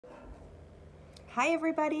Hi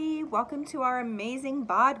everybody, welcome to our amazing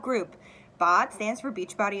BOD group. BOD stands for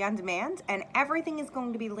Beachbody On Demand, and everything is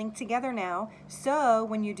going to be linked together now. So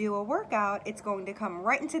when you do a workout, it's going to come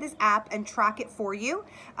right into this app and track it for you.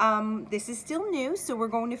 This is still new, so we're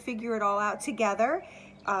going to figure it all out together.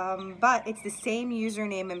 But it's the same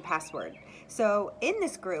username and password. So in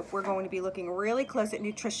this group, we're going to be looking really close at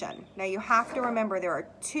nutrition. Now you have to remember there are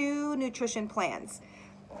two nutrition plans.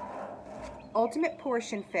 Ultimate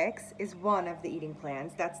Portion Fix is one of the eating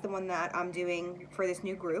plans. That's the one that I'm doing for this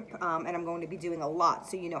new group, and I'm going to be doing a lot.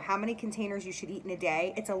 So you know how many containers you should eat in a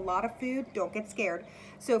day. It's a lot of food, don't get scared.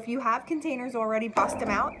 So if you have containers already, bust them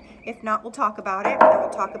out. If not, we'll talk about it, and we'll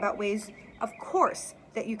talk about ways, of course,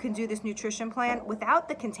 that you can do this nutrition plan without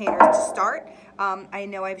the containers to start. I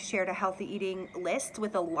know I've shared a healthy eating list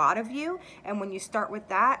with a lot of you, and when you start with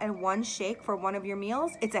that and one shake for one of your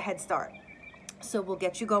meals, it's a head start. So we'll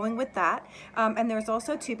get you going with that. And there's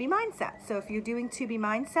also To Be Mindset. So if you're doing To Be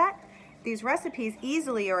Mindset, these recipes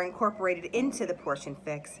easily are incorporated into the Portion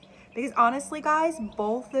Fix. Because honestly, guys,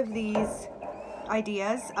 both of these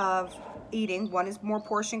ideas of eating, one is more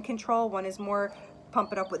portion control, one is more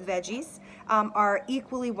pump it up with veggies, are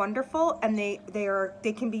equally wonderful, and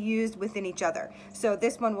they can be used within each other. So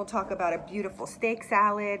this one we'll talk about a beautiful steak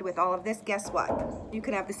salad with all of this. Guess what? You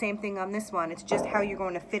can have the same thing on this one. It's just how you're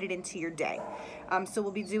going to fit it into your day. So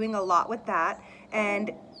we'll be doing a lot with that,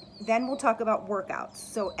 and then we'll talk about workouts.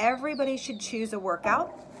 So everybody should choose a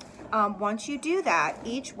workout. Once you do that,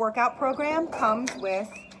 each workout program comes with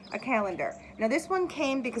a calendar. Now this one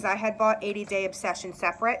came because I had bought 80-Day Obsession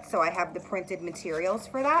separate, so I have the printed materials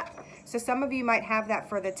for that. So some of you might have that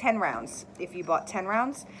for the 10 rounds, if you bought 10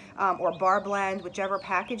 rounds, or bar blend, whichever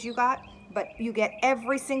package you got. But you get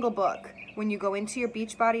every single book when you go into your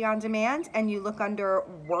Beachbody On Demand and you look under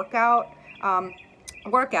workouts,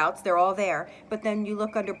 they're all there, but then you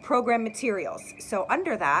look under program materials. So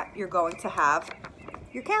under that, you're going to have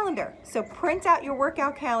your calendar. So print out your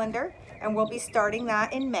workout calendar, and we'll be starting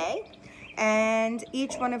that in May. And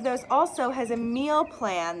each one of those also has a meal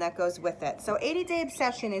plan that goes with it. So 80-Day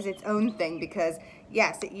Obsession is its own thing because,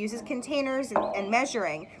 yes, it uses containers and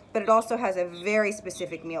measuring, but it also has a very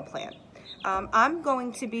specific meal plan. I'm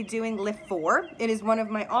going to be doing Lift 4. It is one of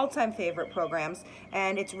my all-time favorite programs,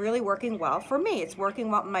 and it's really working well for me. It's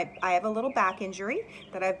working well. I have a little back injury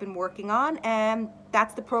that I've been working on, and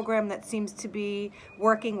that's the program that seems to be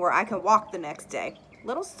working where I can walk the next day.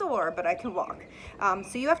 Little sore, but I can walk.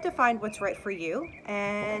 So you have to find what's right for you,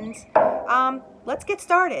 and let's get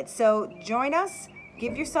started. So join us,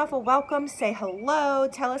 give yourself a welcome, say hello,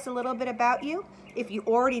 tell us a little bit about you. If you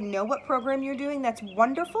already know what program you're doing, that's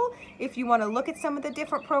wonderful. If you want to look at some of the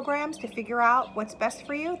different programs to figure out what's best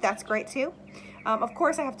for you, that's great too. Of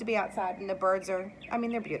course, I have to be outside, and the birds are, I mean,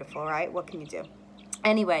 they're beautiful, right? What can you do?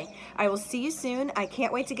 Anyway, I will see you soon. I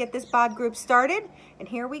can't wait to get this BOD group started, and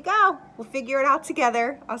here we go. We'll figure it out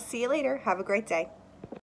together. I'll see you later. Have a great day.